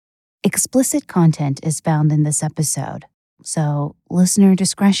Explicit content is found in this episode, so listener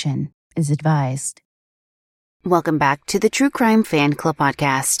discretion is advised. Welcome back to the True Crime Fan Club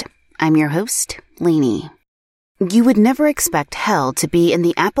podcast. I'm your host, Lainey. You would never expect hell to be in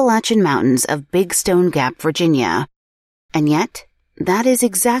the Appalachian Mountains of Big Stone Gap, Virginia. And yet, that is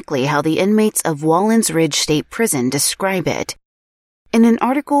exactly how the inmates of Wallens Ridge State Prison describe it. In an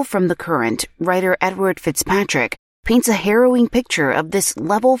article from The Current, writer Edward Fitzpatrick paints a harrowing picture of this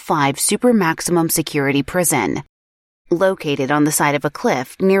level 5 super maximum security prison. Located on the side of a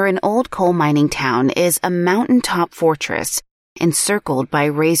cliff near an old coal mining town is a mountaintop fortress encircled by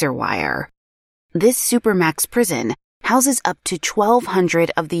razor wire. This supermax prison houses up to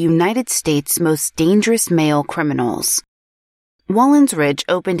 1,200 of the United States' most dangerous male criminals. Wallens Ridge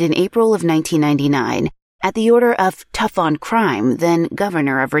opened in April of 1999 at the order of tough on crime then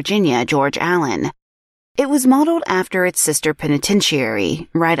Governor of Virginia George Allen. It was modeled after its sister penitentiary,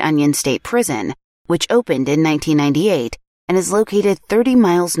 Red Onion State Prison, which opened in 1998 and is located 30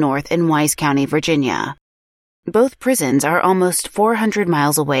 miles north in Wise County, Virginia. Both prisons are almost 400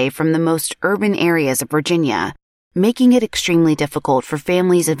 miles away from the most urban areas of Virginia, making it extremely difficult for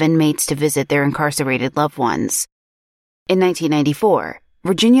families of inmates to visit their incarcerated loved ones. In 1994,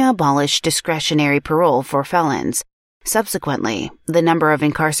 Virginia abolished discretionary parole for felons. Subsequently, the number of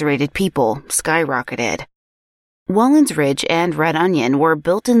incarcerated people skyrocketed. Wallens Ridge and Red Onion were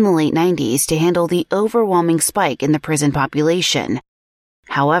built in the late 90s to handle the overwhelming spike in the prison population.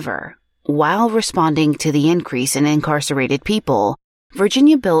 However, while responding to the increase in incarcerated people,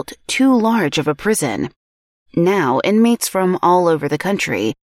 Virginia built too large of a prison. Now, inmates from all over the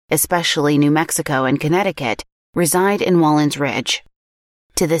country, especially New Mexico and Connecticut, reside in Wallens Ridge.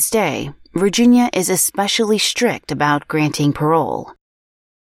 To this day, Virginia is especially strict about granting parole.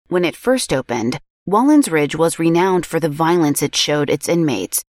 When it first opened, Wallens Ridge was renowned for the violence it showed its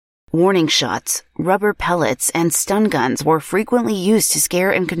inmates. Warning shots, rubber pellets, and stun guns were frequently used to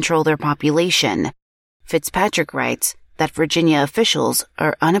scare and control their population. Fitzpatrick writes that Virginia officials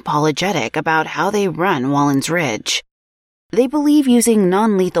are unapologetic about how they run Wallens Ridge. They believe using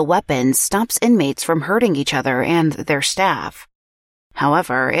non-lethal weapons stops inmates from hurting each other and their staff.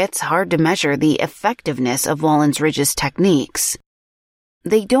 However, it's hard to measure the effectiveness of Wallens Ridge's techniques.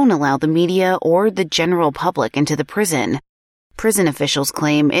 They don't allow the media or the general public into the prison. Prison officials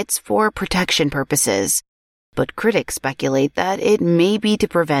claim it's for protection purposes, but critics speculate that it may be to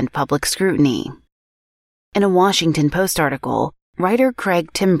prevent public scrutiny. In a Washington Post article, writer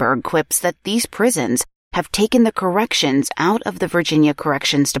Craig Timberg quips that these prisons have taken the corrections out of the Virginia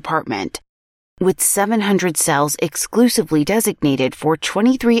Corrections Department. With 700 cells exclusively designated for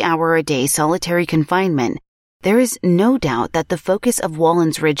 23-hour-a-day solitary confinement, there is no doubt that the focus of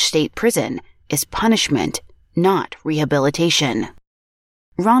Wallens Ridge State Prison is punishment, not rehabilitation.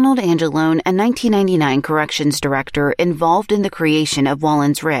 Ronald Angelone, a 1999 corrections director involved in the creation of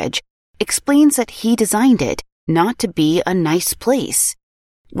Wallens Ridge, explains that he designed it not to be a nice place.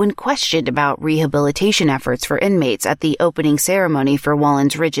 When questioned about rehabilitation efforts for inmates at the opening ceremony for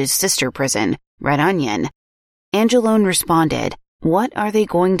Wallens Ridge's sister prison, Red Onion, Angelone responded, "What are they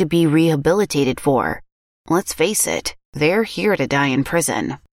going to be rehabilitated for? Let's face it, they're here to die in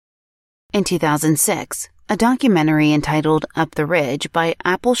prison." In 2006, a documentary entitled Up the Ridge by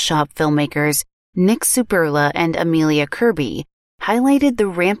Apple Shop filmmakers Nick Superla and Amelia Kirby highlighted the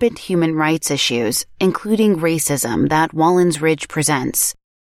rampant human rights issues, including racism, that Wallens Ridge presents.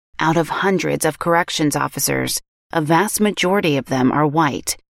 Out of hundreds of corrections officers, a vast majority of them are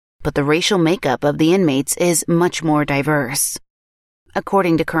white, but the racial makeup of the inmates is much more diverse.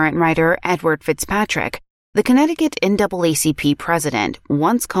 According to current writer Edward Fitzpatrick, the Connecticut NAACP president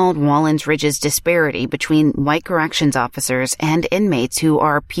once called Wallens Ridge's disparity between white corrections officers and inmates who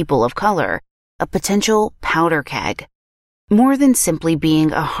are people of color a potential powder keg. More than simply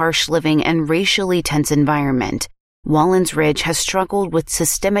being a harsh living and racially tense environment, Wallens Ridge has struggled with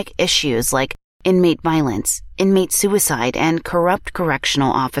systemic issues like inmate violence, inmate suicide, and corrupt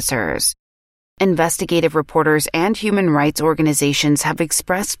correctional officers. Investigative reporters and human rights organizations have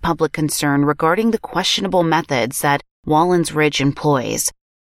expressed public concern regarding the questionable methods that Wallens Ridge employs.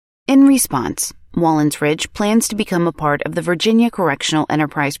 In response, Wallens Ridge plans to become a part of the Virginia Correctional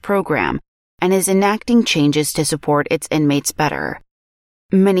Enterprise Program and is enacting changes to support its inmates better.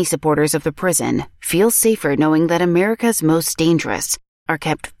 Many supporters of the prison feel safer knowing that America's most dangerous are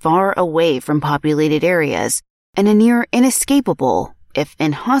kept far away from populated areas and a near inescapable, if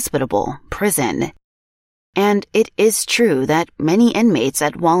inhospitable, prison. And it is true that many inmates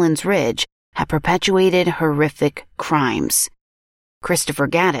at Wallens Ridge have perpetuated horrific crimes. Christopher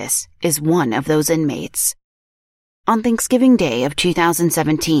Gattis is one of those inmates. On Thanksgiving Day of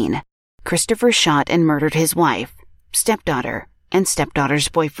 2017, Christopher shot and murdered his wife, stepdaughter, and stepdaughter's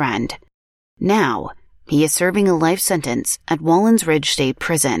boyfriend. Now, he is serving a life sentence at Wallens Ridge State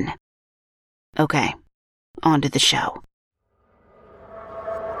Prison. Okay, on to the show.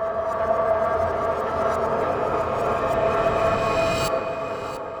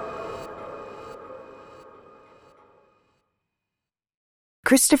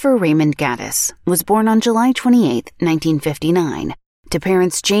 Christopher Raymond Gattis was born on July 28, 1959, to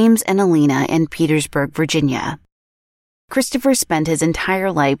parents James and Alina in Petersburg, Virginia. Christopher spent his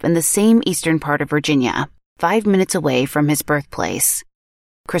entire life in the same eastern part of Virginia, 5 minutes away from his birthplace.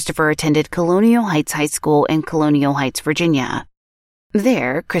 Christopher attended Colonial Heights High School in Colonial Heights, Virginia.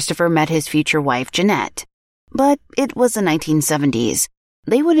 There, Christopher met his future wife, Jeanette. But it was the 1970s.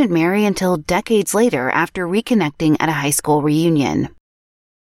 They wouldn't marry until decades later after reconnecting at a high school reunion.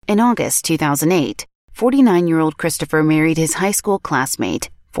 In August 2008, 49-year-old Christopher married his high school classmate,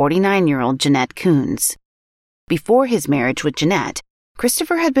 49-year-old Jeanette Coons. Before his marriage with Jeanette,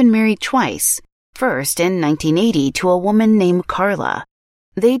 Christopher had been married twice, first in 1980 to a woman named Carla.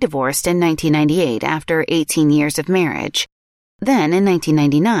 They divorced in 1998 after 18 years of marriage. Then, in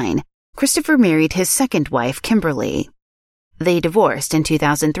 1999, Christopher married his second wife, Kimberly. They divorced in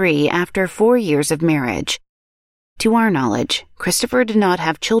 2003 after 4 years of marriage. To our knowledge, Christopher did not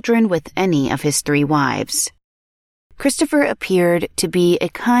have children with any of his 3 wives. Christopher appeared to be a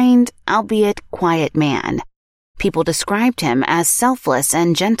kind, albeit quiet man. People described him as selfless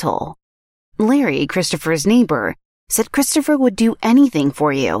and gentle. Larry, Christopher's neighbor, said Christopher would do anything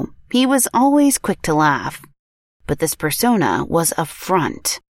for you. He was always quick to laugh. But this persona was a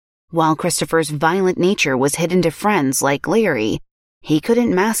front. While Christopher's violent nature was hidden to friends like Larry, he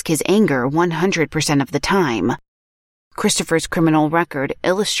couldn't mask his anger 100% of the time. Christopher's criminal record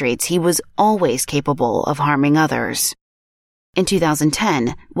illustrates he was always capable of harming others. In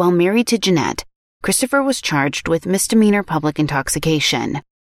 2010, while married to Jeanette, Christopher was charged with misdemeanor public intoxication.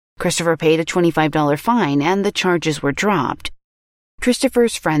 Christopher paid a $25 fine and the charges were dropped.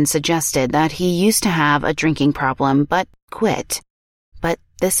 Christopher's friends suggested that he used to have a drinking problem but quit. But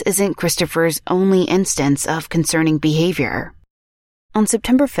this isn't Christopher's only instance of concerning behavior. On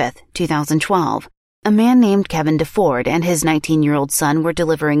September 5, 2012, a man named Kevin DeFord and his 19-year-old son were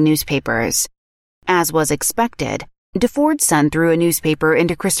delivering newspapers. As was expected, DeFord's son threw a newspaper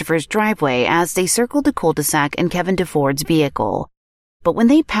into Christopher's driveway as they circled the cul-de-sac in Kevin DeFord's vehicle. But when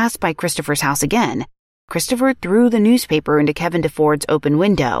they passed by Christopher's house again, Christopher threw the newspaper into Kevin DeFord's open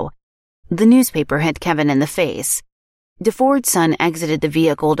window. The newspaper hit Kevin in the face. DeFord's son exited the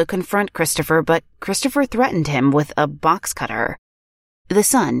vehicle to confront Christopher, but Christopher threatened him with a box cutter. The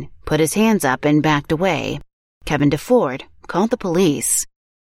son put his hands up and backed away. Kevin DeFord called the police.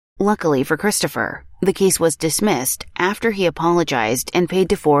 Luckily for Christopher, the case was dismissed after he apologized and paid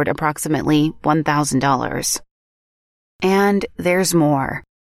DeFord approximately $1,000. And there's more.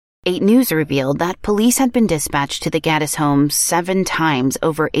 8 News revealed that police had been dispatched to the Gattis home 7 times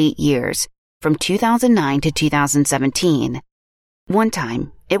over 8 years, from 2009 to 2017. One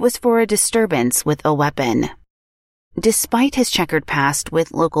time, it was for a disturbance with a weapon. Despite his checkered past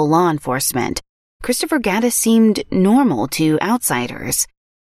with local law enforcement, Christopher Gattis seemed normal to outsiders.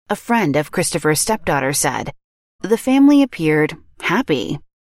 A friend of Christopher's stepdaughter said, "The family appeared happy."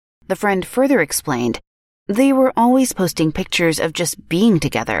 The friend further explained, "They were always posting pictures of just being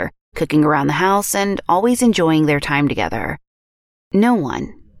together, cooking around the house, and always enjoying their time together." No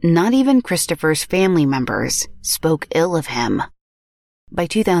one, not even Christopher's family members, spoke ill of him. By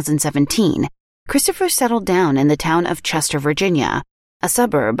 2017, Christopher settled down in the town of Chester, Virginia, a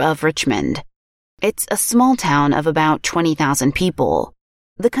suburb of Richmond. It's a small town of about 20,000 people,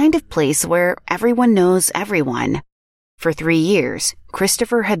 the kind of place where everyone knows everyone. For 3 years,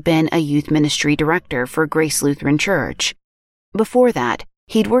 Christopher had been a youth ministry director for Grace Lutheran Church. Before that,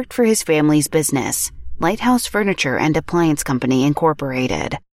 he'd worked for his family's business, Lighthouse Furniture and Appliance Company,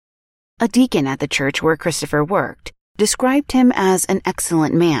 Incorporated. A deacon at the church where Christopher worked described him as an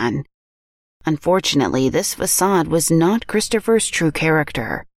excellent man. Unfortunately, this facade was not Christopher's true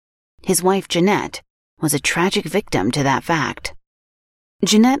character. His wife, Jeanette, was a tragic victim to that fact.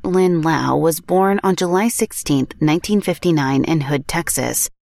 Jeanette Lynn Lau was born on July 16, 1959 in Hood, Texas,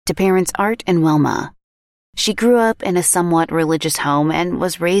 to parents Art and Wilma. She grew up in a somewhat religious home and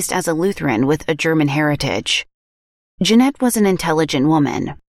was raised as a Lutheran with a German heritage. Jeanette was an intelligent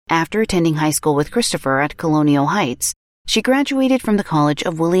woman. After attending high school with Christopher at Colonial Heights, she graduated from the College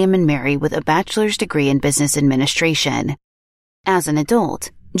of William and Mary with a bachelor's degree in business administration. As an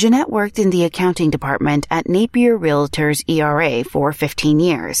adult, Jeanette worked in the accounting department at Napier Realtors ERA for 15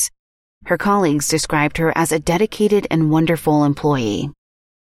 years. Her colleagues described her as a dedicated and wonderful employee.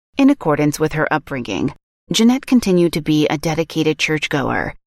 In accordance with her upbringing, Jeanette continued to be a dedicated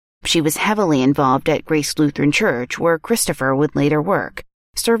churchgoer. She was heavily involved at Grace Lutheran Church, where Christopher would later work,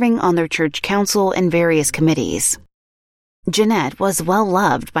 serving on their church council and various committees. Jeanette was well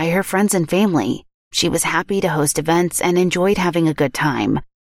loved by her friends and family. She was happy to host events and enjoyed having a good time.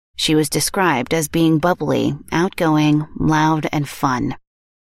 She was described as being bubbly, outgoing, loud, and fun.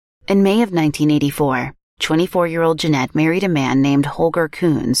 In May of 1984, 24-year-old Jeanette married a man named Holger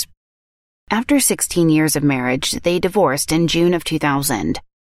Coons. After 16 years of marriage, they divorced in June of 2000.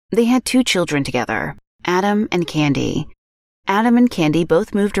 They had 2 children together, Adam and Candy. Adam and Candy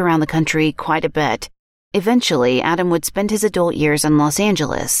both moved around the country quite a bit. Eventually, Adam would spend his adult years in Los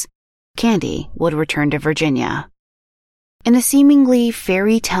Angeles. Candy would return to Virginia. In a seemingly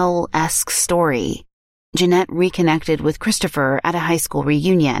fairy tale-esque story, Jeanette reconnected with Christopher at a high school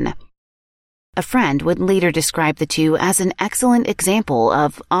reunion. A friend would later describe the two as an excellent example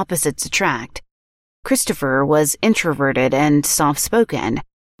of opposites attract. Christopher was introverted and soft-spoken,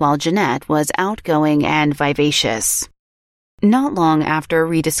 while Jeanette was outgoing and vivacious. Not long after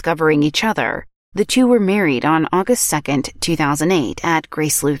rediscovering each other, the two were married on August 2, 2008 at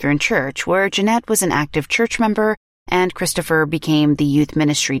Grace Lutheran Church, where Jeanette was an active church member and Christopher became the youth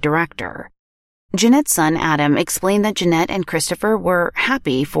ministry director. Jeanette's son Adam explained that Jeanette and Christopher were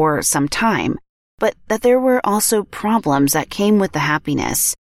happy for some time, but that there were also problems that came with the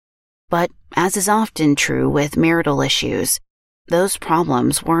happiness. But, as is often true with marital issues, those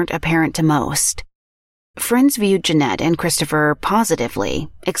problems weren't apparent to most. Friends viewed Jeanette and Christopher positively,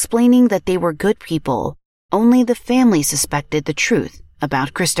 explaining that they were good people. Only the family suspected the truth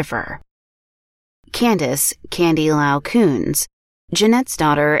about Christopher. Candace, Candy Lau Coons, Jeanette's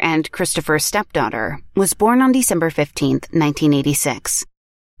daughter and Christopher's stepdaughter, was born on December 15, 1986.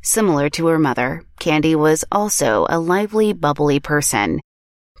 Similar to her mother, Candy was also a lively, bubbly person.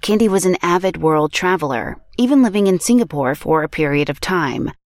 Candy was an avid world traveler, even living in Singapore for a period of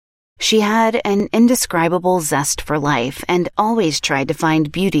time. She had an indescribable zest for life and always tried to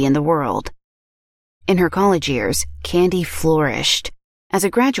find beauty in the world. In her college years, Candy flourished. As a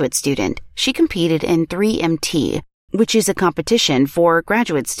graduate student, she competed in 3MT, which is a competition for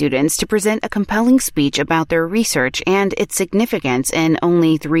graduate students to present a compelling speech about their research and its significance in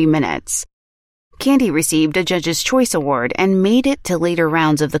only 3 minutes. Candy received a Judge's Choice Award and made it to later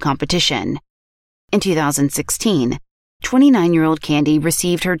rounds of the competition. In 2016, 29-year-old Candy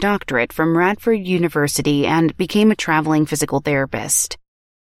received her doctorate from Radford University and became a traveling physical therapist.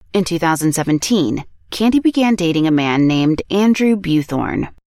 In 2017, Candy began dating a man named Andrew Buthorn.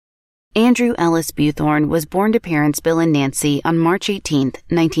 Andrew Ellis Buthorn was born to parents Bill and Nancy on March 18,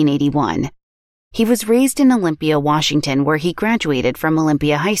 1981. He was raised in Olympia, Washington, where he graduated from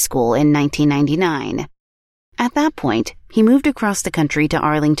Olympia High School in 1999. At that point, he moved across the country to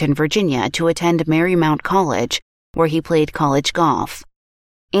Arlington, Virginia to attend Marymount College, where he played college golf.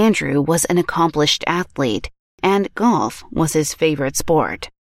 Andrew was an accomplished athlete, and golf was his favorite sport.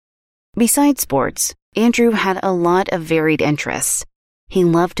 Besides sports, Andrew had a lot of varied interests. He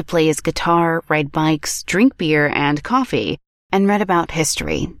loved to play his guitar, ride bikes, drink beer and coffee, and read about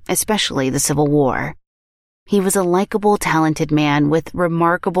history, especially the Civil War. He was a likable, talented man with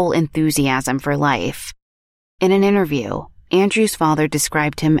remarkable enthusiasm for life. In an interview, Andrew's father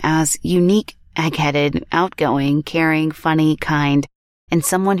described him as unique, egg-headed, outgoing, caring, funny, kind, and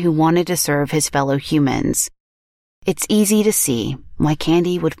someone who wanted to serve his fellow humans. It's easy to see why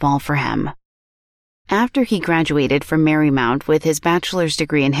Candy would fall for him. After he graduated from Marymount with his bachelor's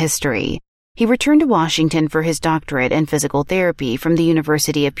degree in history, he returned to Washington for his doctorate in physical therapy from the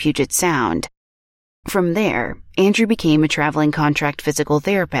University of Puget Sound. From there, Andrew became a traveling contract physical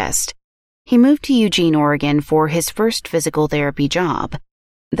therapist. He moved to Eugene, Oregon for his first physical therapy job.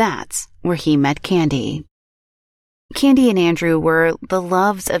 That's where he met Candy. Candy and Andrew were the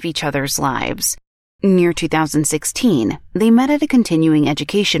loves of each other's lives. Near 2016, they met at a continuing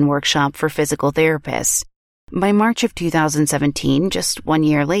education workshop for physical therapists. By March of 2017, just 1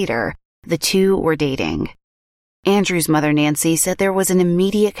 year later, the two were dating. Andrew's mother, Nancy, said there was an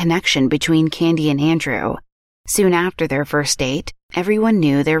immediate connection between Candy and Andrew. Soon after their first date, everyone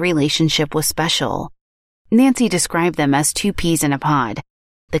knew their relationship was special. Nancy described them as 2 peas in a pod.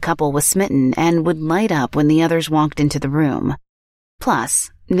 The couple was smitten and would light up when the others walked into the room. Plus,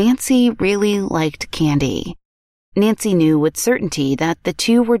 Nancy really liked Candy. Nancy knew with certainty that the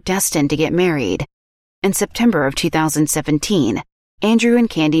two were destined to get married. In September of 2017, Andrew and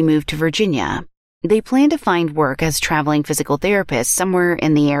Candy moved to Virginia. They planned to find work as traveling physical therapists somewhere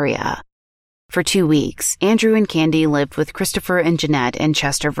in the area. For 2 weeks, Andrew and Candy lived with Christopher and Jeanette in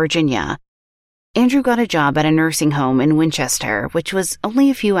Chester, Virginia. Andrew got a job at a nursing home in Winchester, which was only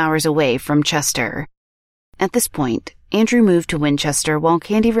a few hours away from Chester. At this point, Andrew moved to Winchester while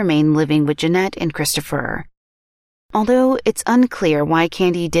Candy remained living with Jeanette and Christopher. Although it's unclear why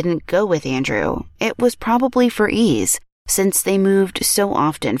Candy didn't go with Andrew, it was probably for ease, since they moved so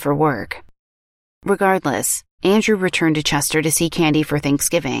often for work. Regardless, Andrew returned to Chester to see Candy for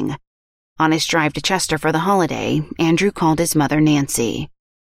Thanksgiving. On his drive to Chester for the holiday, Andrew called his mother Nancy.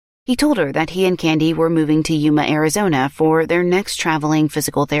 He told her that he and Candy were moving to Yuma, Arizona for their next traveling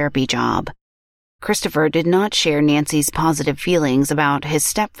physical therapy job. Christopher did not share Nancy's positive feelings about his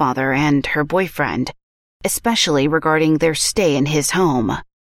stepfather and her boyfriend, especially regarding their stay in his home.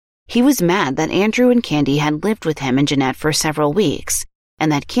 He was mad that Andrew and Candy had lived with him and Jeanette for several weeks,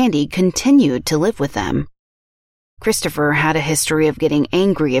 and that Candy continued to live with them. Christopher had a history of getting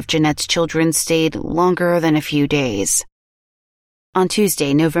angry if Jeanette's children stayed longer than a few days. On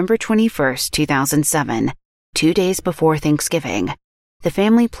Tuesday, November 21st, 2007, 2 days before Thanksgiving, the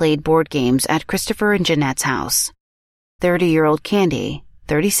family played board games at Christopher and Jeanette's house. 30-year-old Candy,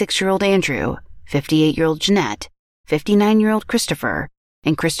 36-year-old Andrew, 58-year-old Jeanette, 59-year-old Christopher,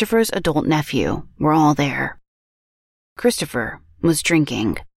 and Christopher's adult nephew were all there. Christopher was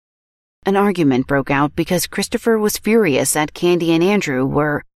drinking. An argument broke out because Christopher was furious that Candy and Andrew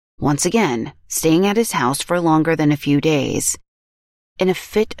were, once again, staying at his house for longer than a few days. In a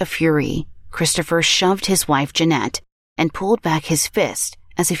fit of fury, Christopher shoved his wife Jeanette and pulled back his fist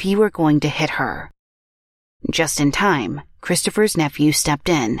as if he were going to hit her. Just in time, Christopher's nephew stepped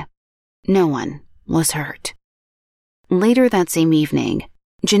in. No one was hurt. Later that same evening,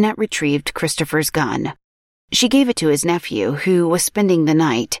 Jeanette retrieved Christopher's gun. She gave it to his nephew, who was spending the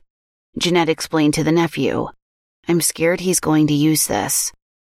night. Jeanette explained to the nephew, "I'm scared he's going to use this."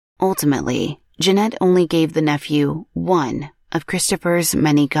 Ultimately, Jeanette only gave the nephew one of Christopher's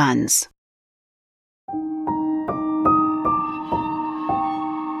many guns.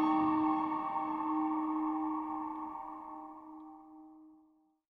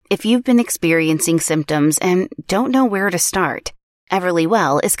 If you've been experiencing symptoms and don't know where to start,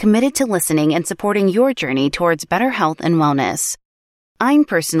 Everlywell is committed to listening and supporting your journey towards better health and wellness. I'm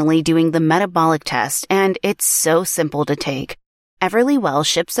personally doing the metabolic test, and it's so simple to take. Everlywell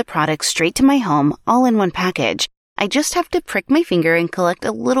ships the product straight to my home, all in one package. I just have to prick my finger and collect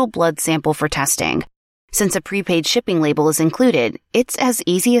a little blood sample for testing. Since a prepaid shipping label is included, it's as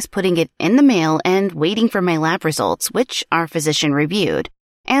easy as putting it in the mail and waiting for my lab results, which are physician reviewed.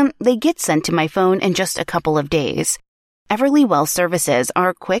 And they get sent to my phone in just a couple of days. Everlywell services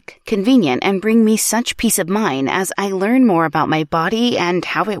are quick, convenient, and bring me such peace of mind as I learn more about my body and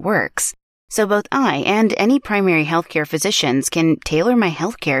how it works. So both I and any primary healthcare physicians can tailor my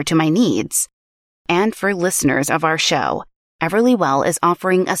healthcare to my needs. And for listeners of our show, Everlywell is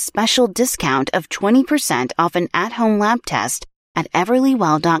offering a special discount of 20% off an at-home lab test at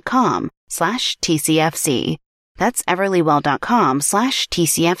everlywell.com/TCFC. That's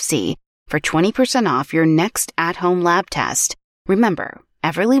everlywell.com/TCFC for 20% off your next at-home lab test. Remember,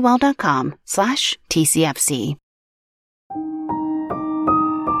 everlywell.com/TCFC.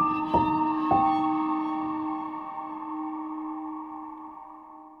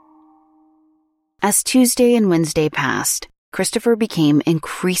 As Tuesday and Wednesday passed, Christopher became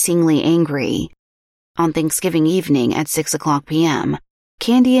increasingly angry. On Thanksgiving evening at 6:00 p.m.,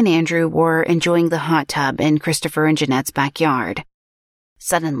 Candy and Andrew were enjoying the hot tub in Christopher and Jeanette's backyard.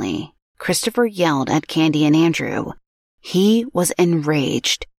 Suddenly, Christopher yelled at Candy and Andrew. He was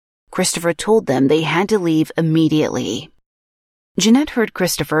enraged. Christopher told them they had to leave immediately. Jeanette heard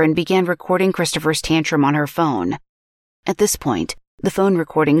Christopher and began recording Christopher's tantrum on her phone. At this point, the phone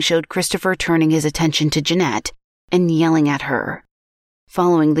recording showed Christopher turning his attention to Jeanette and yelling at her.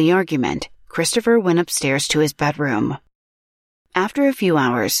 Following the argument, Christopher went upstairs to his bedroom. After a few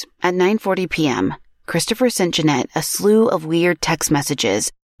hours, at 9:40 p.m., Christopher sent Jeanette a slew of weird text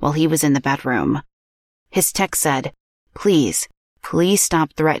messages while he was in the bedroom. His text said, please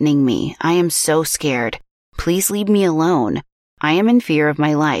stop threatening me. I am so scared. Please leave me alone. I am in fear of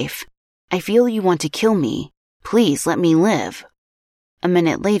my life. I feel you want to kill me. Please let me live." A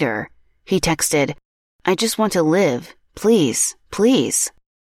minute later, he texted, "I just want to live. Please, please."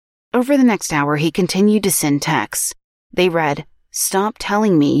 Over the next hour, he continued to send texts. They read, "Stop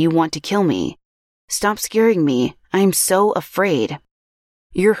telling me you want to kill me. Stop scaring me. I'm so afraid.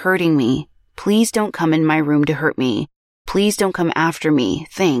 You're hurting me. Please don't come in my room to hurt me. Please don't come after me.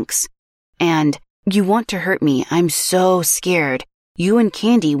 Thanks. And you want to hurt me. I'm so scared. You and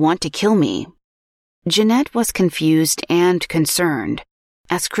Candy want to kill me." Jeanette was confused and concerned.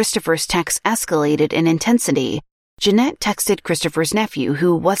 As Christopher's texts escalated in intensity, Jeanette texted Christopher's nephew,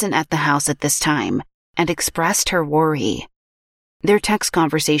 who wasn't at the house at this time, and expressed her worry. Their text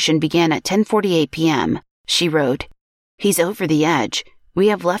conversation began at 10:48 p.m. She wrote, "He's over the edge. We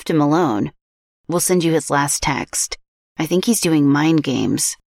have left him alone. We'll send you his last text. I think he's doing mind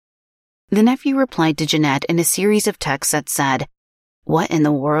games." The nephew replied to Jeanette in a series of texts that said, "What in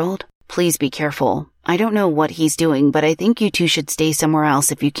the world? Please be careful. I don't know what he's doing, but I think you two should stay somewhere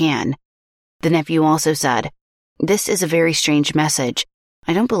else if you can." The nephew also said, "This is a very strange message.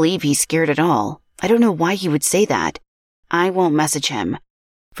 I don't believe he's scared at all. I don't know why he would say that. I won't message him.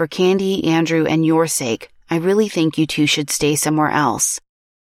 For Candy, Andrew, and your sake, I really think you two should stay somewhere else."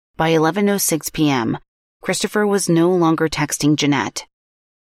 By 11:06 p.m., Christopher was no longer texting Jeanette.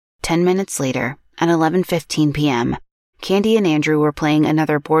 10 minutes later, at 11:15 p.m., Candy and Andrew were playing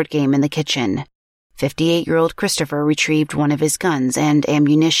another board game in the kitchen. 58-year-old Christopher retrieved one of his guns and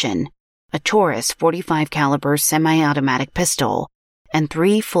ammunition, a Taurus .45 caliber semi-automatic pistol, and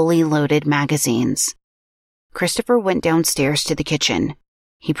 3 fully loaded magazines. Christopher went downstairs to the kitchen.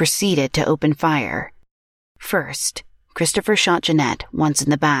 He proceeded to open fire. First, Christopher shot Jeanette once in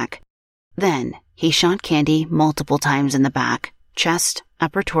the back. Then, he shot Candy multiple times in the back, chest,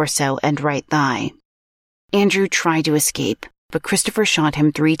 upper torso, and right thigh. Andrew tried to escape, but Christopher shot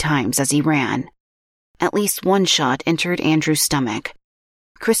him 3 times as he ran. At least one shot entered Andrew's stomach.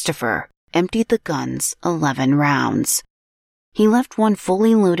 Christopher emptied the gun's 11 rounds. He left one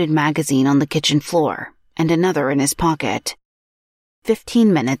fully loaded magazine on the kitchen floor and another in his pocket.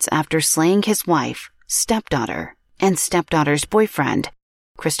 15 minutes after slaying his wife, stepdaughter, and stepdaughter's boyfriend,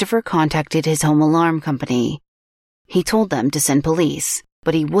 Christopher contacted his home alarm company. He told them to send police,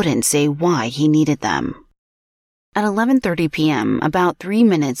 but he wouldn't say why he needed them. At 11:30 p.m., about 3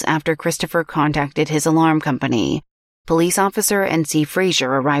 minutes after Christopher contacted his alarm company, police officer N.C. Frazier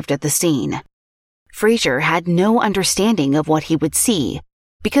arrived at the scene. Frazier had no understanding of what he would see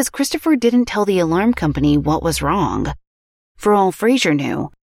because Christopher didn't tell the alarm company what was wrong. For all Frazier knew,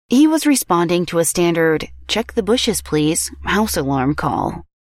 he was responding to a standard, "check the bushes please," house alarm call.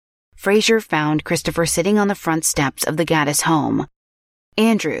 Frazier found Christopher sitting on the front steps of the Gattis home.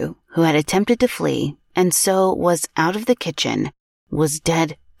 Andrew, who had attempted to flee and so was out of the kitchen, was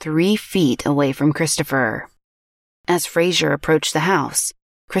dead 3 feet away from Christopher. As Frazier approached the house,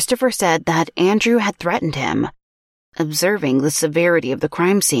 Christopher said that Andrew had threatened him. Observing the severity of the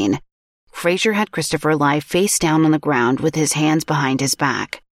crime scene, Frazier had Christopher lie face down on the ground with his hands behind his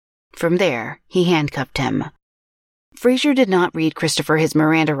back. From there, he handcuffed him. Frazier did not read Christopher his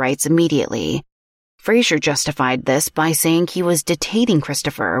Miranda rights immediately. Frazier justified this by saying he was detaining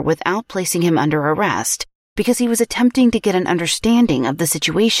Christopher without placing him under arrest because he was attempting to get an understanding of the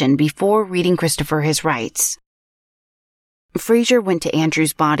situation before reading Christopher his rights. Frazier went to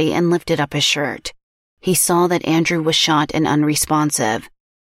Andrew's body and lifted up his shirt. He saw that Andrew was shot and unresponsive.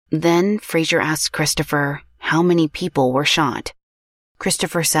 Then Frazier asked Christopher how many people were shot.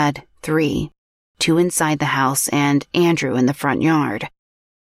 Christopher said 3, 2 inside the house and Andrew in the front yard.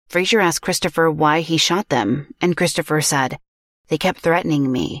 Frazier asked Christopher why he shot them, and Christopher said, "They kept threatening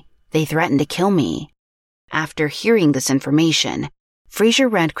me. They threatened to kill me." After hearing this information, Frazier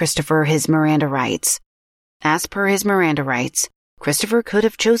read Christopher his Miranda rights. As per his Miranda rights, Christopher could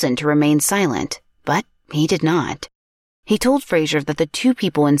have chosen to remain silent, but he did not. He told Frazier that the 2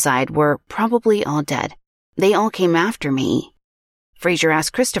 people inside were probably all dead. "They all came after me." Frazier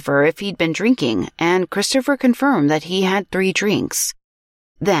asked Christopher if he'd been drinking, and Christopher confirmed that he had 3 drinks.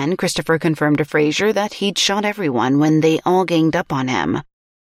 Then Christopher confirmed to Frazier that he'd shot everyone when they all ganged up on him.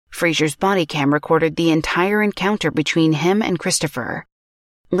 Frazier's body cam recorded the entire encounter between him and Christopher.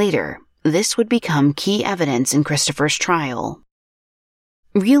 Later, this would become key evidence in Christopher's trial.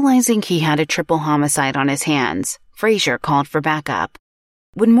 Realizing he had a triple homicide on his hands, Frazier called for backup.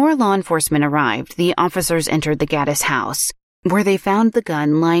 When more law enforcement arrived, the officers entered the Gattis house, where they found the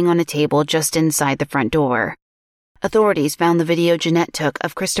gun lying on a table just inside the front door. Authorities found the video Jeanette took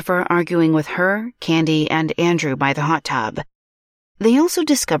of Christopher arguing with her, Candy, and Andrew by the hot tub. They also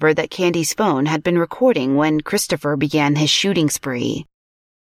discovered that Candy's phone had been recording when Christopher began his shooting spree.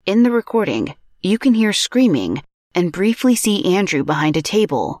 In the recording, you can hear screaming and briefly see Andrew behind a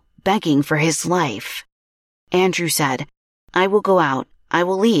table, begging for his life. Andrew said, "I will go out. I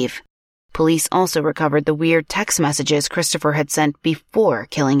will leave." Police also recovered the weird text messages Christopher had sent before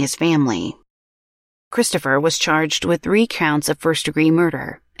killing his family. Christopher was charged with 3 counts of first-degree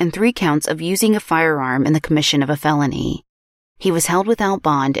murder and 3 counts of using a firearm in the commission of a felony. He was held without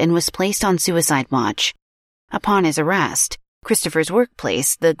bond and was placed on suicide watch. Upon his arrest, Christopher's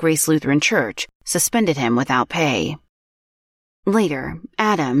workplace, the Grace Lutheran Church, suspended him without pay. Later,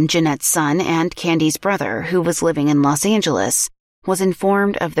 Adam, Jeanette's son, and Candy's brother, who was living in Los Angeles, was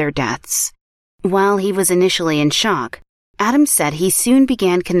informed of their deaths. While he was initially in shock, Adam said he soon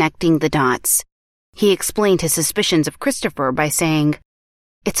began connecting the dots. He explained his suspicions of Christopher by saying,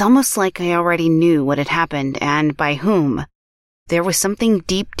 "It's almost like I already knew what had happened and by whom. There was something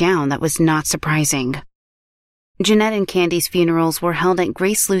deep down that was not surprising." Jeanette and Candy's funerals were held at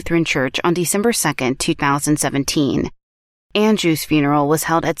Grace Lutheran Church on December 2, 2017. Andrew's funeral was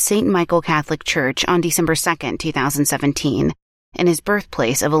held at St. Michael Catholic Church on December 2, 2017, in his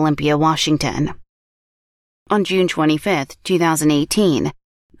birthplace of Olympia, Washington. On June 25, 2018,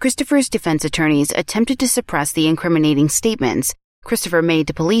 Christopher's defense attorneys attempted to suppress the incriminating statements Christopher made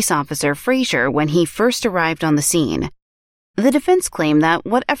to police officer Frazier when he first arrived on the scene. The defense claimed that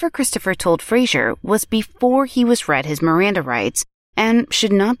whatever Christopher told Frazier was before he was read his Miranda rights and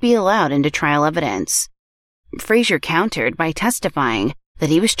should not be allowed into trial evidence. Frazier countered by testifying that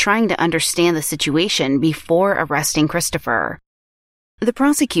he was trying to understand the situation before arresting Christopher. The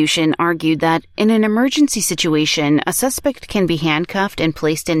prosecution argued that in an emergency situation, a suspect can be handcuffed and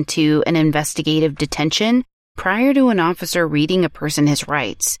placed into an investigative detention prior to an officer reading a person his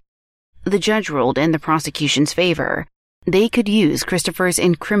rights. The judge ruled in the prosecution's favor. They could use Christopher's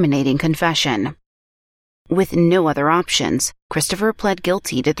incriminating confession. With no other options, Christopher pled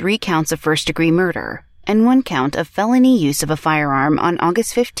guilty to 3 counts of first-degree murder and 1 count of felony use of a firearm on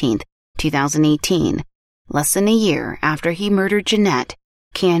August 15, 2018, less than a year after he murdered Jeanette,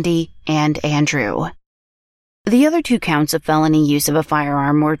 Candy, and Andrew. The other 2 counts of felony use of a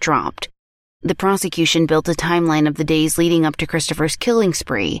firearm were dropped. The prosecution built a timeline of the days leading up to Christopher's killing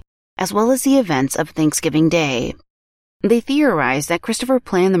spree, as well as the events of Thanksgiving Day. They theorized that Christopher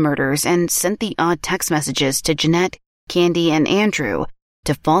planned the murders and sent the odd text messages to Jeanette, Candy, and Andrew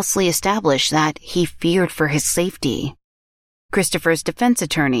to falsely establish that he feared for his safety. Christopher's defense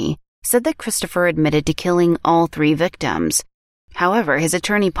attorney said that Christopher admitted to killing all 3 victims. However, his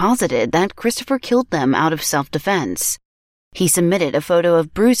attorney posited that Christopher killed them out of self-defense. He submitted a photo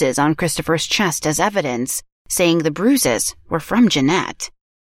of bruises on Christopher's chest as evidence, saying the bruises were from Jeanette.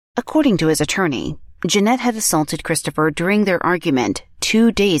 According to his attorney, Jeanette had assaulted Christopher during their argument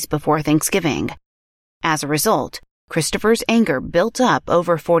 2 days before Thanksgiving. As a result, Christopher's anger built up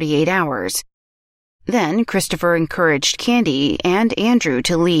over 48 hours. Then, Christopher encouraged Candy and Andrew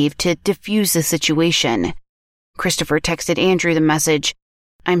to leave to defuse the situation. Christopher texted Andrew the message,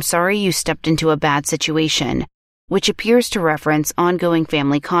 "I'm sorry you stepped into a bad situation," which appears to reference ongoing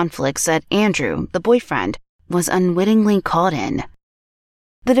family conflicts that Andrew, the boyfriend, was unwittingly caught in.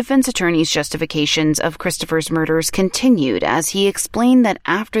 The defense attorney's justifications of Christopher's murders continued as he explained that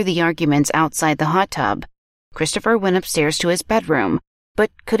after the arguments outside the hot tub, Christopher went upstairs to his bedroom,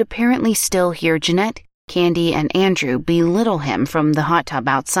 but could apparently still hear Jeanette, Candy, and Andrew belittle him from the hot tub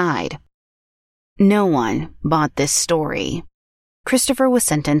outside. No one bought this story. Christopher was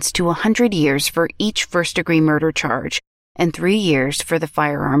sentenced to 100 years for each first-degree murder charge and 3 years for the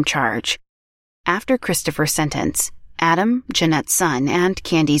firearm charge. After Christopher's sentence, Adam, Jeanette's son, and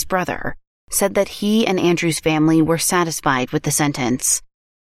Candy's brother said that he and Andrew's family were satisfied with the sentence.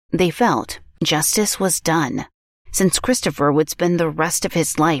 They felt justice was done, since Christopher would spend the rest of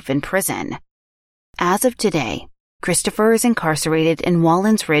his life in prison. As of today, Christopher is incarcerated in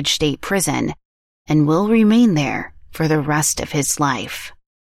Wallens Ridge State Prison and will remain there for the rest of his life.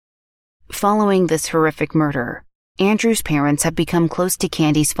 Following this horrific murder, Andrew's parents have become close to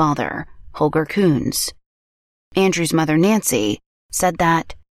Candy's father, Holger Coons. Andrew's mother, Nancy, said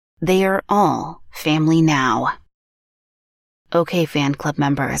that they are all family now. Okay, fan club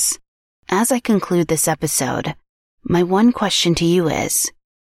members, as I conclude this episode, my one question to you is,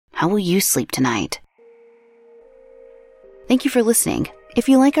 how will you sleep tonight? Thank you for listening. If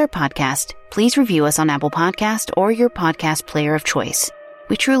you like our podcast, please review us on Apple Podcast or your podcast player of choice.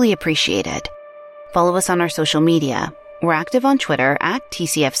 We truly appreciate it. Follow us on our social media. We're active on Twitter at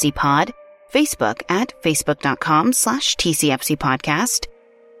TCFCPod, Facebook at facebook.com/TCFCpodcast,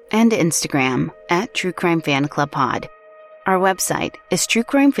 and Instagram at True Crime Fan Club Pod. Our website is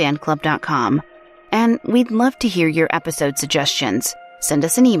truecrimefanclub.com, and we'd love to hear your episode suggestions. Send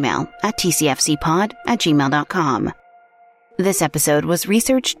us an email at tcfcpod@gmail.com. This episode was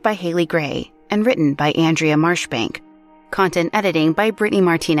researched by Haley Gray and written by Andrea Marshbank. Content editing by Brittany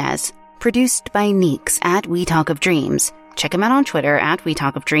Martinez. Produced by Neeks at We Talk of Dreams. Check him out on Twitter at We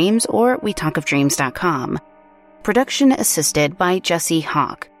Talk of Dreams or WeTalkOfDreams.com. Production assisted by Jesse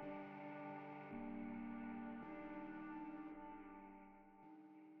Hawk.